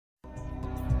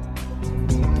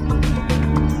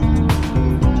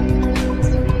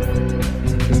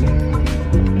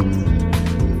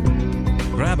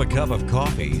cup of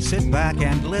coffee, sit back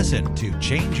and listen to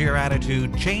Change Your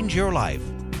Attitude, Change Your Life.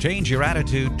 Change Your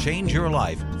Attitude, Change Your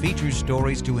Life features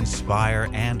stories to inspire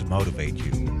and motivate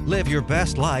you. Live your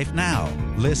best life now.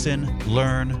 Listen,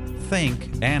 learn, think,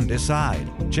 and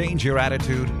decide. Change your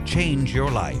attitude, change your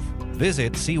life.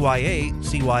 Visit cyacyl.com.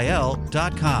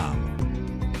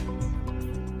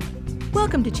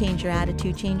 Welcome to Change Your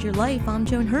Attitude, Change Your Life. I'm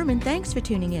Joan Herman. Thanks for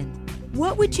tuning in.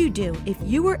 What would you do if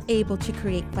you were able to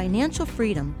create financial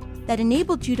freedom that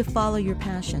enabled you to follow your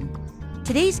passion?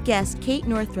 Today's guest, Kate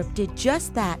Northrup, did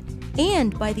just that,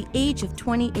 and by the age of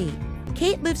 28.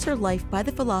 Kate lives her life by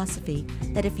the philosophy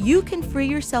that if you can free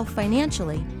yourself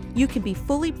financially, you can be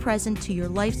fully present to your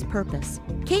life's purpose.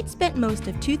 Kate spent most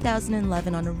of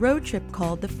 2011 on a road trip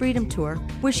called the Freedom Tour,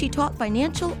 where she taught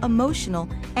financial, emotional,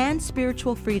 and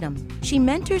spiritual freedom. She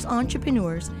mentors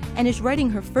entrepreneurs and is writing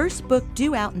her first book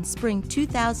due out in spring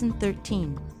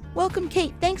 2013. Welcome,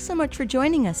 Kate. Thanks so much for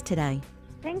joining us today.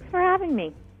 Thanks for having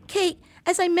me. Kate,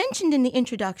 as I mentioned in the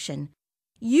introduction,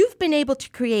 you've been able to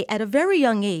create at a very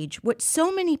young age what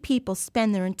so many people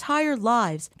spend their entire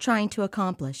lives trying to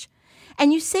accomplish.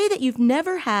 And you say that you've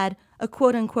never had a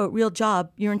quote-unquote real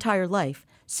job your entire life.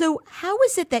 So how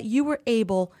is it that you were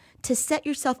able to set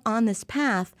yourself on this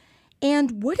path,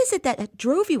 and what is it that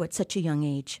drove you at such a young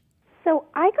age? So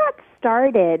I got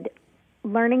started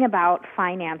learning about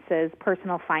finances,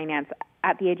 personal finance,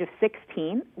 at the age of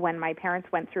 16 when my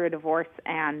parents went through a divorce,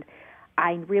 and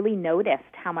I really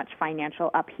noticed how much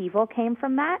financial upheaval came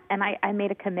from that, and I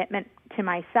made a commitment to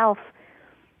myself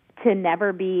to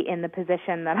never be in the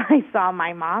position that I saw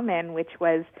my mom in, which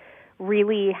was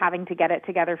really having to get it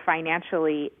together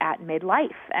financially at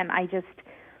midlife. And I just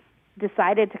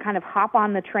decided to kind of hop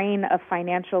on the train of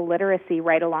financial literacy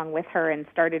right along with her and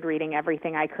started reading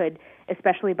everything I could,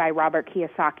 especially by Robert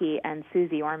Kiyosaki and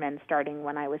Susie Orman, starting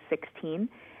when I was 16,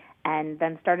 and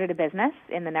then started a business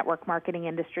in the network marketing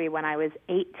industry when I was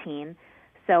 18.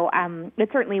 So it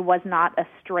certainly was not a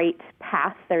straight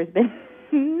path. There's been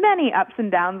many ups and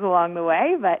downs along the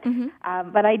way, but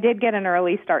I did get an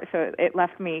early start, so it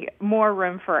left me more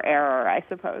room for error, I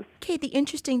suppose. Kate, the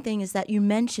interesting thing is that you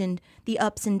mentioned the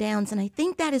ups and downs, and I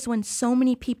think that is when so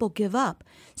many people give up.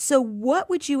 So what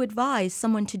would you advise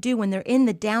someone to do when they're in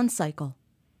the down cycle?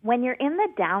 When you're in the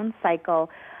down cycle,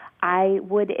 I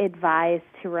would advise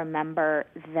to remember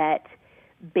that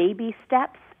baby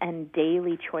steps and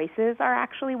daily choices are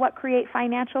actually what create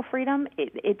financial freedom.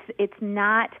 It's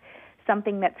not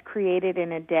something that's created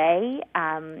in a day.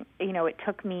 It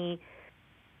took me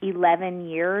 11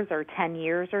 years or 10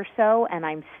 years or so, and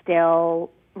I'm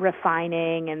still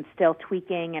refining and still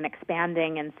tweaking and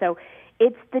expanding. And so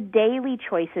it's the daily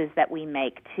choices that we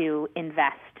make to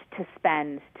invest, to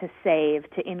spend, to save,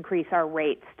 to increase our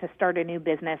rates, to start a new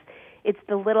business. It's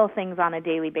the little things on a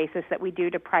daily basis that we do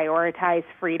to prioritize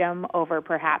freedom over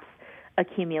perhaps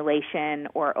accumulation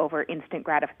or over instant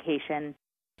gratification,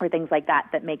 or things like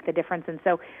that make the difference. And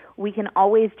so we can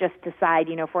always just decide,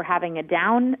 if we're having a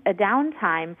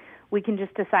downtime, we can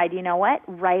just decide,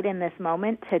 right in this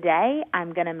moment today,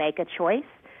 I'm going to make a choice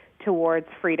towards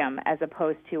freedom as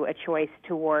opposed to a choice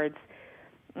towards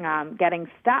getting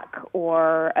stuck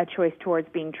or a choice towards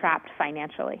being trapped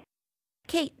financially.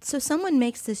 Kate, so someone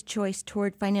makes this choice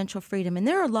toward financial freedom, and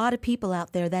there are a lot of people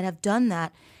out there that have done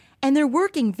that, and they're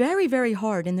working very, very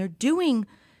hard, and they're doing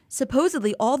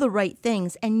supposedly all the right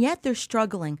things, and yet they're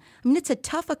struggling. I mean, it's a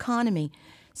tough economy.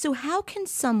 So how can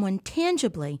someone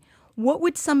tangibly, what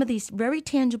would some of these very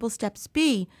tangible steps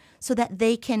be so that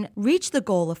they can reach the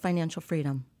goal of financial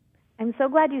freedom? I'm so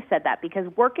glad you said that, because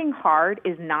working hard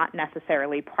is not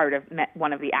necessarily part of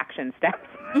one of the action steps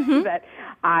that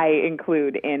I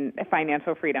include in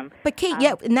financial freedom. But Kate,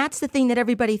 and that's the thing that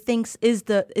everybody thinks is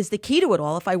the key to it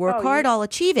all. If I work hard, I'll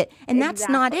achieve it. And exactly. That's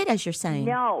not it, as you're saying.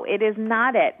 No, it is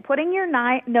not it. Putting your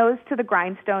nose to the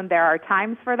grindstone, there are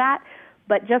times for that,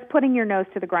 but just putting your nose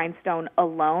to the grindstone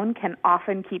alone can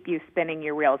often keep you spinning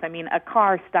your wheels. I mean, a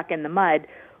car stuck in the mud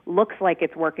looks like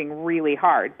it's working really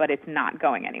hard, but it's not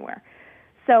going anywhere.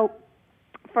 So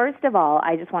first of all,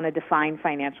 I just want to define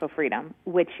financial freedom,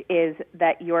 which is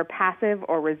that your passive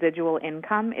or residual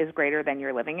income is greater than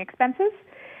your living expenses.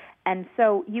 And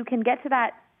so you can get to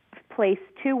that place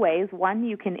two ways. One,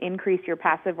 you can increase your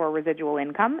passive or residual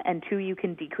income, and two, you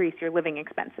can decrease your living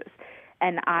expenses.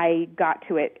 And I got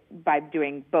to it by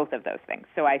doing both of those things.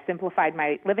 So I simplified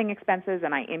my living expenses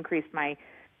and I increased my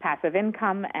passive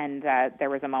income, and there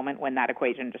was a moment when that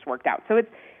equation just worked out. So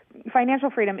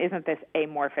financial freedom isn't this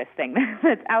amorphous thing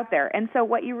that's out there. And so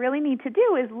what you really need to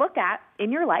do is look at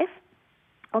in your life,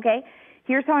 okay,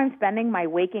 here's how I'm spending my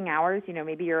waking hours.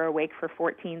 Maybe you're awake for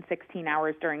 14, 16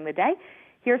 hours during the day.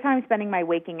 here's how I'm spending my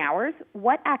waking hours.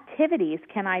 What activities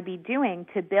can I be doing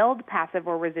to build passive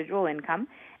or residual income?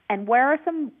 And what are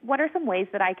some ways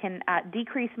that I can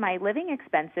decrease my living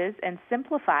expenses and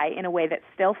simplify in a way that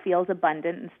still feels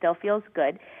abundant and still feels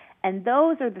good? And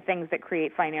those are the things that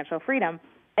create financial freedom.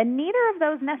 And neither of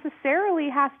those necessarily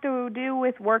has to do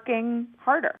with working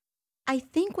harder. I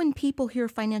think when people hear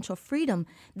financial freedom,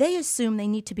 they assume they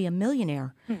need to be a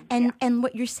millionaire. And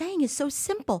what you're saying is so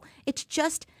simple. It's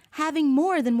just having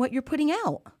more than what you're putting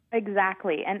out.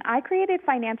 Exactly. And I created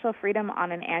financial freedom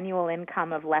on an annual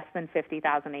income of less than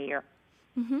 $50,000 a year.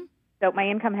 Mm-hmm. So my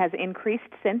income has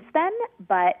increased since then,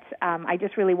 but I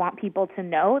just really want people to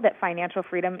know that financial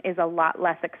freedom is a lot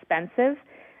less expensive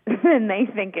than they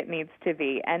think it needs to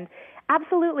be. And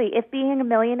absolutely, if being a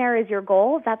millionaire is your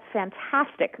goal, that's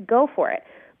fantastic. Go for it.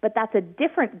 But that's a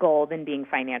different goal than being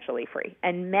financially free.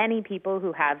 And many people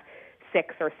who have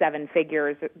 6 or 7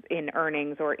 figures in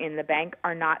earnings or in the bank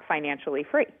are not financially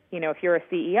free. You know, if you're a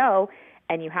CEO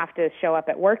and you have to show up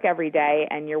at work every day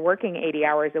and you're working 80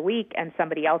 hours a week and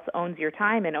somebody else owns your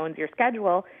time and owns your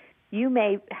schedule, you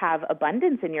may have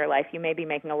abundance in your life. You may be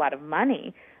making a lot of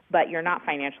money, but you're not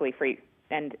financially free.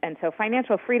 And so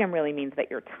financial freedom really means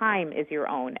that your time is your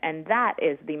own, and that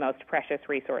is the most precious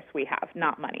resource we have,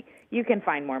 not money. You can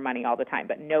find more money all the time,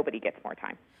 but nobody gets more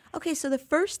time. Okay, so the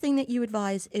first thing that you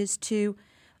advise is to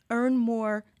earn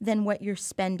more than what you're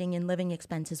spending in living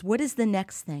expenses. What is the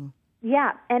next thing?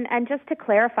 Yeah, and just to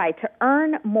clarify, to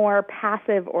earn more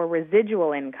passive or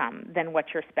residual income than what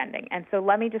you're spending. And so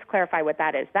let me just clarify what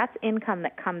that is. That's income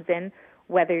that comes in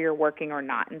whether you're working or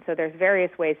not. And so there's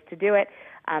various ways to do it.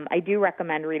 I do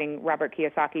recommend reading Robert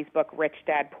Kiyosaki's book, Rich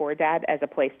Dad, Poor Dad, as a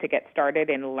place to get started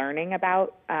in learning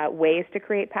about ways to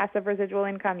create passive residual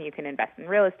income. You can invest in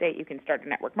real estate. You can start a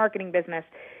network marketing business.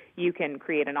 You can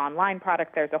create an online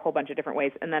product. There's a whole bunch of different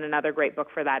ways. And then another great book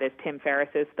for that is Tim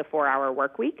Ferriss's The 4-Hour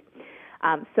Workweek.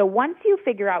 So once you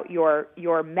figure out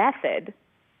your method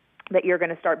that you're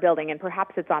going to start building, and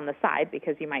perhaps it's on the side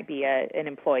because you might be an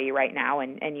employee right now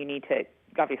and you need to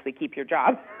obviously keep your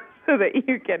job so that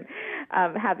you can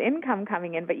have income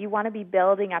coming in, but you want to be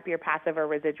building up your passive or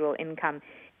residual income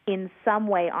in some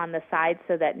way on the side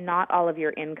so that not all of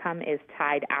your income is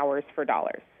tied hours for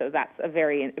dollars. So that's a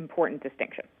very important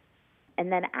distinction.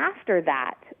 And then after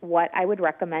that, what I would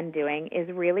recommend doing is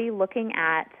really looking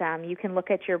at, you can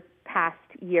look at your past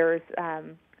year's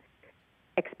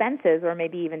expenses or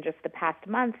maybe even just the past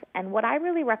month. And what I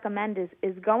really recommend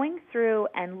is going through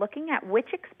and looking at which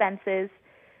expenses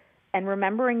and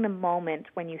remembering the moment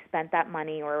when you spent that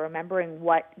money or remembering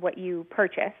what you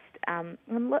purchased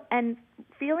and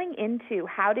feeling into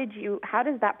how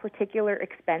does that particular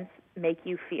expense make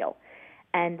you feel.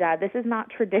 And this is not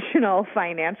traditional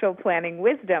financial planning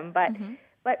wisdom,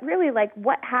 but really, like,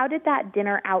 how did that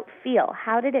dinner out feel?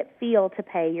 How did it feel to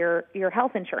pay your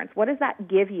health insurance? What does that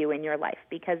give you in your life?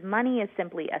 Because money is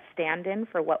simply a stand-in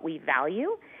for what we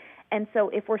value. And so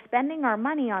if we're spending our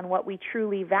money on what we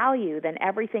truly value, then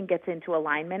everything gets into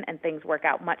alignment and things work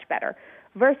out much better.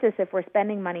 Versus if we're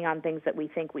spending money on things that we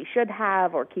think we should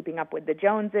have or keeping up with the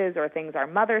Joneses or things our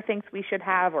mother thinks we should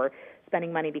have or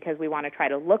spending money because we want to try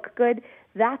to look good,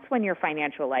 that's when your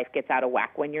financial life gets out of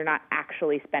whack, when you're not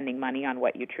actually spending money on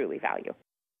what you truly value.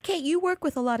 Kate, you work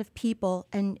with a lot of people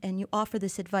and you offer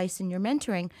this advice in your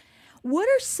mentoring. What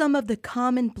are some of the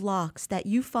common blocks that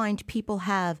you find people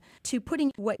have to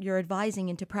putting what you're advising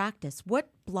into practice? What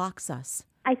blocks us?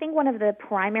 I think one of the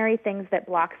primary things that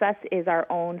blocks us is our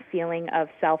own feeling of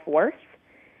self-worth.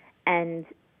 And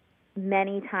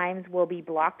many times we'll be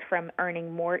blocked from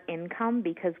earning more income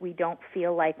because we don't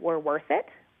feel like we're worth it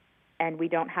and we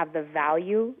don't have the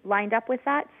value lined up with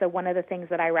that. So one of the things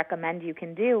that I recommend you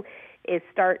can do is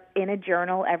start in a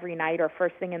journal every night or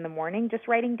first thing in the morning, just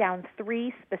writing down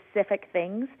 3 specific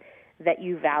things that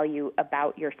you value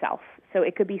about yourself. So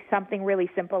it could be something really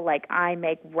simple like I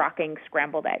make rocking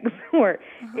scrambled eggs, or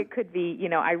it could be,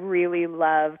 I really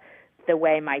love the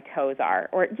way my toes are,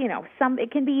 or,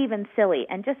 it can be even silly.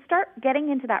 And just start getting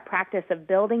into that practice of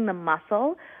building the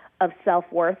muscle of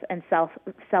self-worth and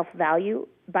self-value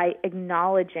by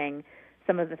acknowledging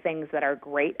some of the things that are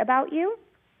great about you.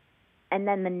 And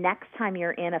then the next time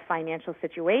you're in a financial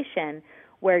situation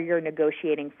where you're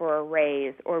negotiating for a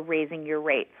raise or raising your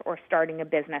rates or starting a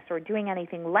business or doing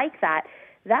anything like that,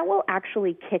 that will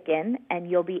actually kick in and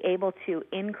you'll be able to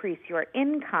increase your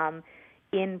income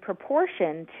in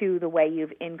proportion to the way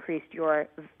you've increased your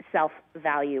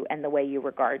self-value and the way you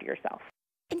regard yourself.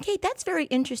 And Kate, that's very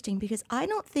interesting because I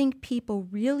don't think people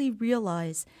really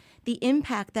realize the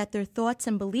impact that their thoughts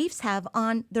and beliefs have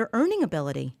on their earning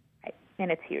ability.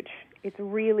 And it's huge. It's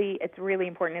really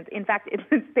important. In fact,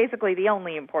 it's basically the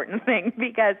only important thing,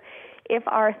 because if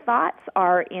our thoughts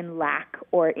are in lack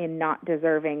or in not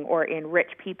deserving or in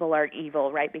rich people are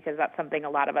evil, right, because that's something a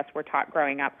lot of us were taught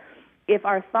growing up, if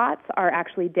our thoughts are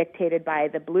actually dictated by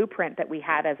the blueprint that we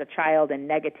had as a child and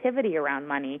negativity around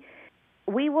money,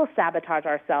 we will sabotage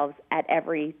ourselves at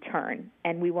every turn,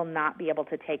 and we will not be able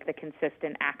to take the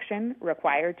consistent action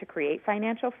required to create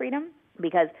financial freedom.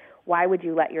 Because why would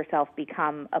you let yourself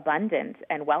become abundant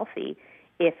and wealthy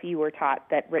if you were taught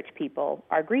that rich people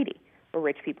are greedy or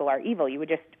rich people are evil?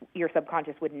 Your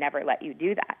subconscious would never let you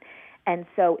do that. And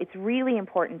so it's really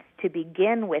important to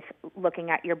begin with looking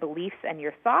at your beliefs and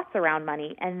your thoughts around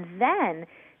money, and then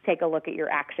take a look at your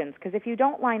actions. Because if you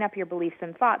don't line up your beliefs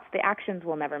and thoughts, the actions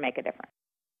will never make a difference.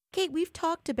 Kate, we've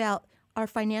talked about our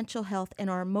financial health and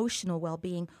our emotional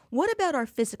well-being. What about our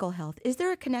physical health? Is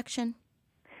there a connection?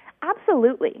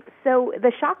 Absolutely. So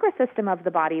the chakra system of the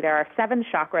body, there are 7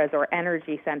 chakras or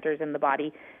energy centers in the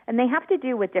body, and they have to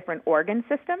do with different organ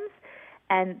systems.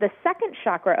 And the second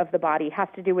chakra of the body has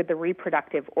to do with the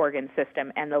reproductive organ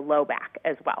system and the low back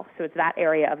as well. So it's that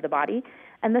area of the body.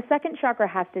 And the second chakra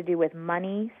has to do with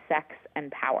money, sex,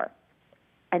 and power.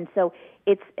 And so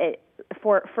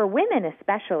for women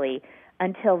especially,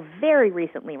 until very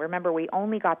recently, remember we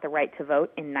only got the right to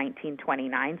vote in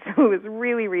 1929, so it was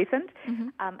really recent.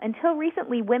 Mm-hmm. Until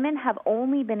recently, women have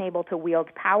only been able to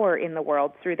wield power in the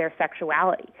world through their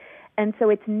sexuality. And so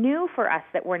it's new for us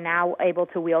that we're now able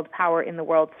to wield power in the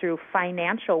world through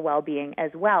financial well-being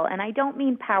as well. And I don't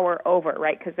mean power over,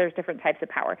 right, because there's different types of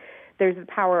power. There's the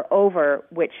power over,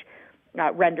 which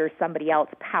renders somebody else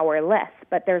powerless,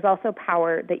 but there's also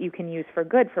power that you can use for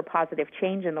good, for positive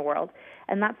change in the world,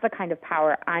 and that's the kind of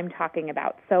power I'm talking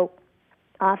about. So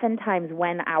oftentimes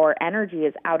when our energy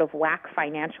is out of whack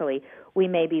financially, we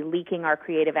may be leaking our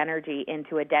creative energy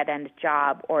into a dead-end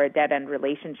job or a dead-end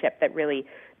relationship that really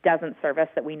doesn't serve us,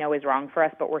 that we know is wrong for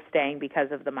us, but we're staying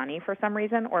because of the money for some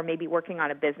reason, or maybe working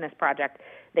on a business project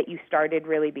that you started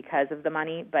really because of the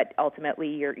money, but ultimately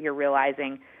you're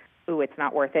realizing, it's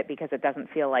not worth it because it doesn't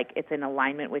feel like it's in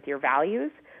alignment with your values.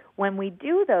 When we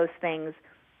do those things,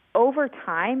 over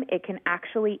time, it can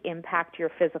actually impact your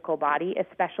physical body,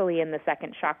 especially in the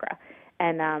second chakra.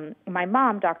 And my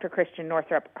mom, Dr. Christian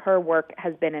Northrup, her work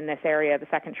has been in this area, the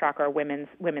second chakra, women's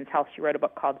health. She wrote a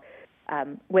book called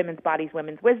Women's Bodies,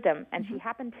 Women's Wisdom, and she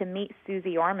happened to meet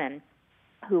Susie Orman,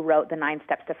 who wrote The 9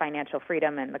 Steps to Financial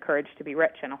Freedom and The Courage to be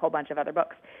Rich and a whole bunch of other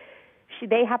books.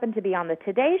 They happened to be on the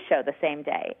Today Show the same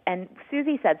day, and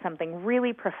Susie said something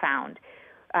really profound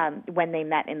when they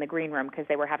met in the green room, because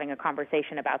they were having a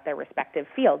conversation about their respective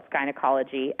fields,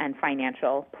 gynecology and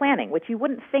financial planning, which you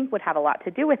wouldn't think would have a lot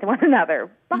to do with one another.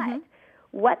 But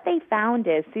what they found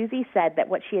is, Susie said that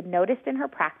what she had noticed in her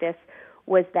practice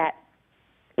was that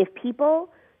if people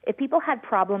had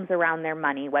problems around their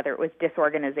money, whether it was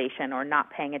disorganization or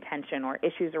not paying attention or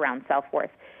issues around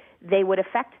self-worth, they would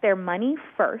affect their money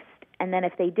first. And then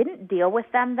if they didn't deal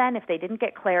with them then, if they didn't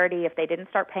get clarity, if they didn't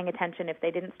start paying attention, if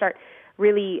they didn't start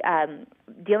really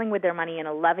dealing with their money in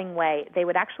a loving way, they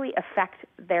would actually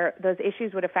those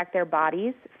issues would affect their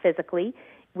bodies physically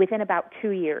within about 2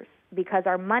 years, because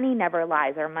our money never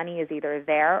lies. Our money is either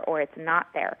there or it's not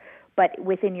there. But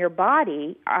within your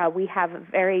body, we have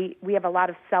a lot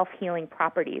of self-healing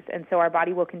properties, and so our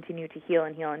body will continue to heal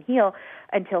and heal and heal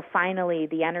until finally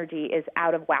the energy is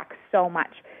out of whack so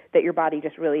much that your body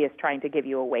just really is trying to give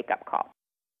you a wake-up call.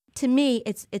 To me,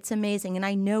 it's amazing, and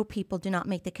I know people do not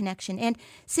make the connection. And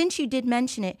since you did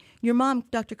mention it, your mom,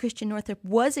 Dr. Christian Northrup,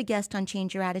 was a guest on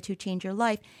Change Your Attitude, Change Your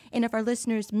Life. And if our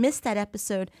listeners missed that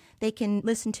episode, they can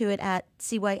listen to it at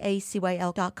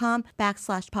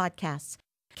cyacyl.com/podcasts.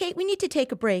 Kate, we need to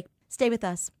take a break. Stay with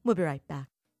us. We'll be right back.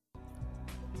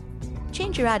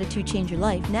 Change Your Attitude, Change Your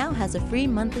Life now has a free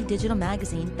monthly digital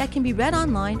magazine that can be read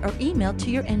online or emailed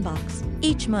to your inbox.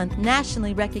 Each month,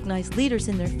 nationally recognized leaders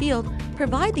in their field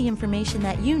provide the information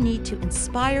that you need to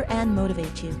inspire and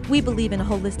motivate you. We believe in a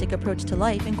holistic approach to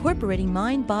life, incorporating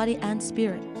mind, body, and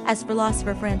spirit. As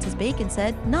philosopher Francis Bacon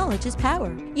said, knowledge is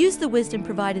power. Use the wisdom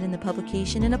provided in the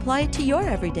publication and apply it to your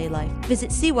everyday life.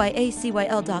 Visit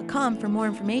cyacyl.com for more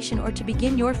information or to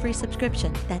begin your free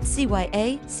subscription. That's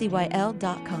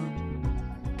cyacyl.com.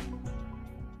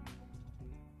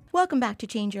 Welcome back to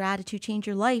Change Your Attitude, Change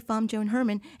Your Life. I'm Joan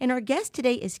Herman, and our guest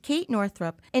today is Kate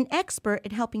Northrup, an expert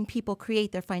at helping people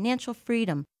create their financial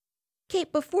freedom.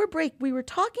 Kate, before break, we were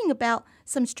talking about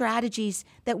some strategies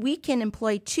that we can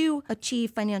employ to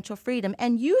achieve financial freedom,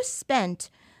 and you spent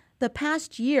the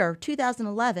past year,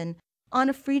 2011, on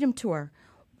a freedom tour.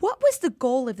 What was the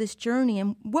goal of this journey,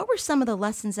 and what were some of the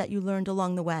lessons that you learned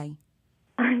along the way?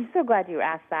 I'm so so glad you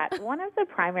asked that. One of the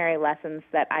primary lessons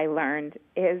that I learned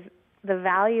is the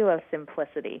value of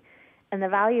simplicity and the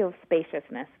value of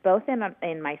spaciousness, both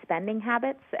in my spending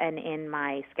habits and in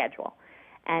my schedule.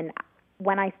 And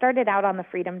when I started out on the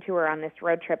Freedom Tour on this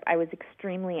road trip, I was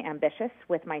extremely ambitious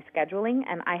with my scheduling,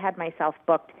 and I had myself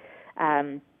booked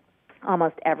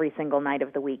almost every single night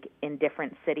of the week in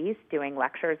different cities doing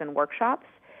lectures and workshops.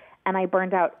 And I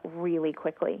burned out really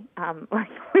quickly. Like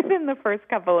within the first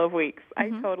couple of weeks, I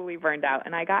totally burned out,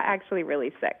 and I got actually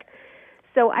really sick.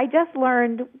 So I just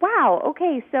learned, wow,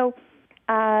 okay, so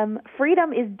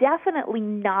freedom is definitely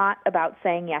not about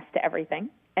saying yes to everything,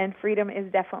 and freedom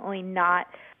is definitely not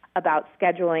about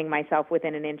scheduling myself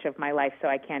within an inch of my life so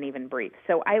I can't even breathe.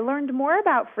 So I learned more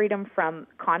about freedom from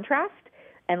contrast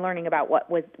and learning about what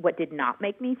did not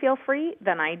make me feel free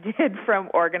than I did from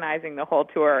organizing the whole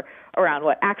tour around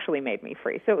what actually made me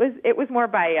free. So it was more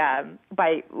by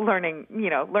learning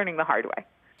the hard way.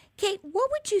 Kate, what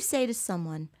would you say to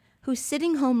someone who's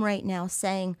sitting home right now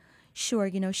saying, sure,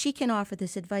 she can offer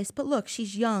this advice, but look,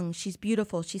 she's young, she's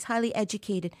beautiful, she's highly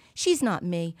educated, she's not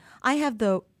me. I have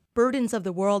the burdens of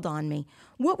the world on me.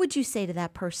 What would you say to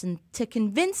that person to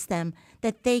convince them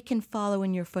that they can follow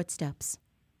in your footsteps?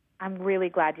 I'm really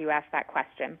glad you asked that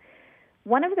question.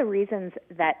 One of the reasons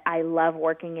that I love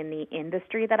working in the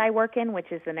industry that I work in,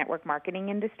 which is the network marketing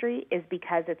industry, is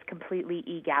because it's completely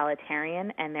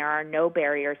egalitarian and there are no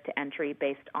barriers to entry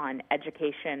based on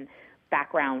education,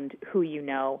 background, who you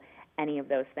know, any of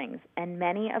those things. And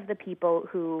many of the people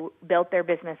who built their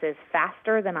businesses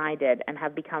faster than I did and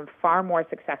have become far more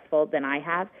successful than I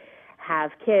have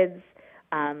kids,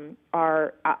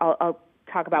 I'll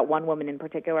talk about one woman in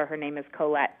particular. Her name is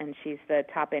Colette, and she's the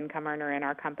top income earner in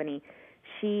our company.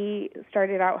 She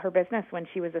started out her business when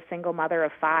she was a single mother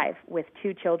of 5 with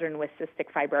 2 children with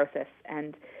cystic fibrosis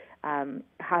and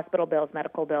hospital bills,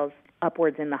 medical bills,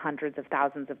 upwards in the hundreds of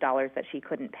thousands of dollars that she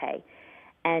couldn't pay.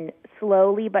 And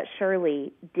slowly but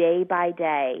surely, day by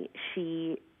day,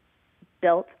 she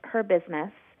built her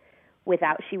business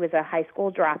she was a high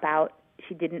school dropout.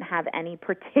 She didn't have any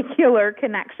particular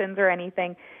connections or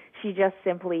anything. She just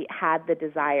simply had the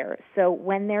desire. So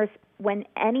when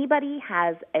anybody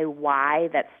has a why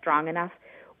that's strong enough,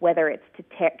 whether it's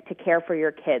to care for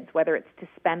your kids, whether it's to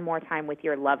spend more time with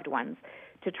your loved ones,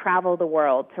 to travel the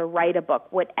world, to write a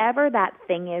book, whatever that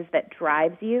thing is that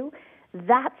drives you,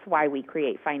 that's why we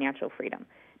create financial freedom.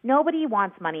 Nobody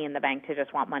wants money in the bank to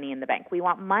just want money in the bank. We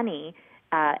want money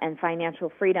and financial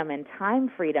freedom and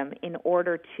time freedom in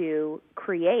order to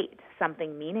create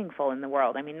something meaningful in the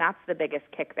world. I mean, that's the biggest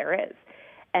kick there is.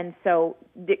 And so,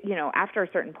 after a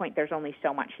certain point, there's only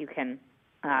so much you can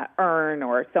earn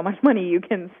or so much money you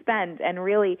can spend. And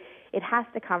really, it has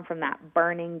to come from that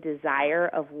burning desire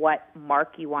of what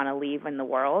mark you want to leave in the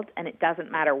world. And it doesn't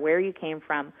matter where you came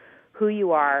from, who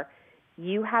you are.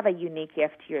 You have a unique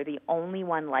gift. You're the only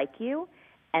one like you,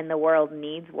 and the world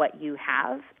needs what you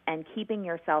have. And keeping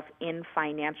yourself in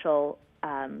financial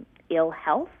ill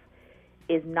health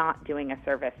is not doing a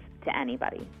service to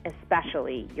anybody,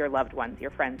 especially your loved ones,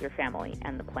 your friends, your family,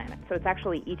 and the planet. So it's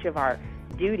actually each of our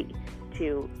duty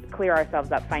to clear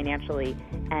ourselves up financially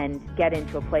and get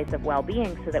into a place of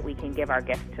well-being so that we can give our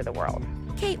gifts to the world.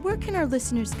 Kate, where can our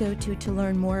listeners go to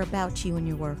learn more about you and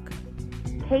your work?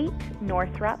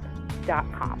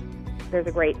 KateNorthrup.com. There's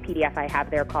a great PDF I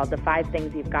have there called The 5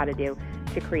 Things You've Got to Do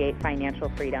to Create Financial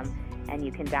Freedom, and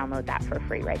you can download that for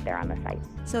free right there on the site.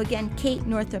 So again,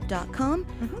 KateNorthrup.com,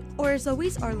 or as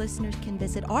always, our listeners can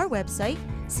visit our website,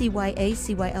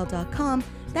 cyacyl.com.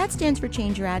 That stands for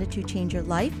Change Your Attitude, Change Your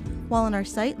Life. While on our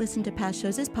site, listen to past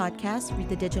shows as podcasts, read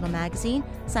the digital magazine,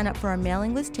 sign up for our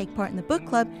mailing list, take part in the book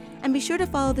club, and be sure to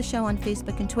follow the show on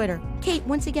Facebook and Twitter. Kate,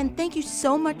 once again, thank you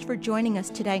so much for joining us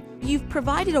today. You've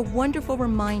provided a wonderful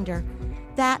reminder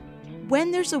that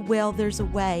when there's a will, there's a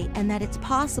way, and that it's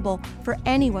possible for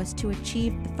any of us to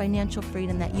achieve the financial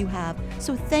freedom that you have.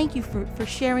 So thank you for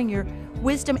sharing your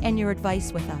wisdom and your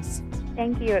advice with us.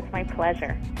 Thank you. It's my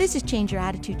pleasure. This is Change Your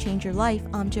Attitude, Change Your Life.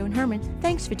 I'm Joan Herman.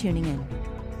 Thanks for tuning in.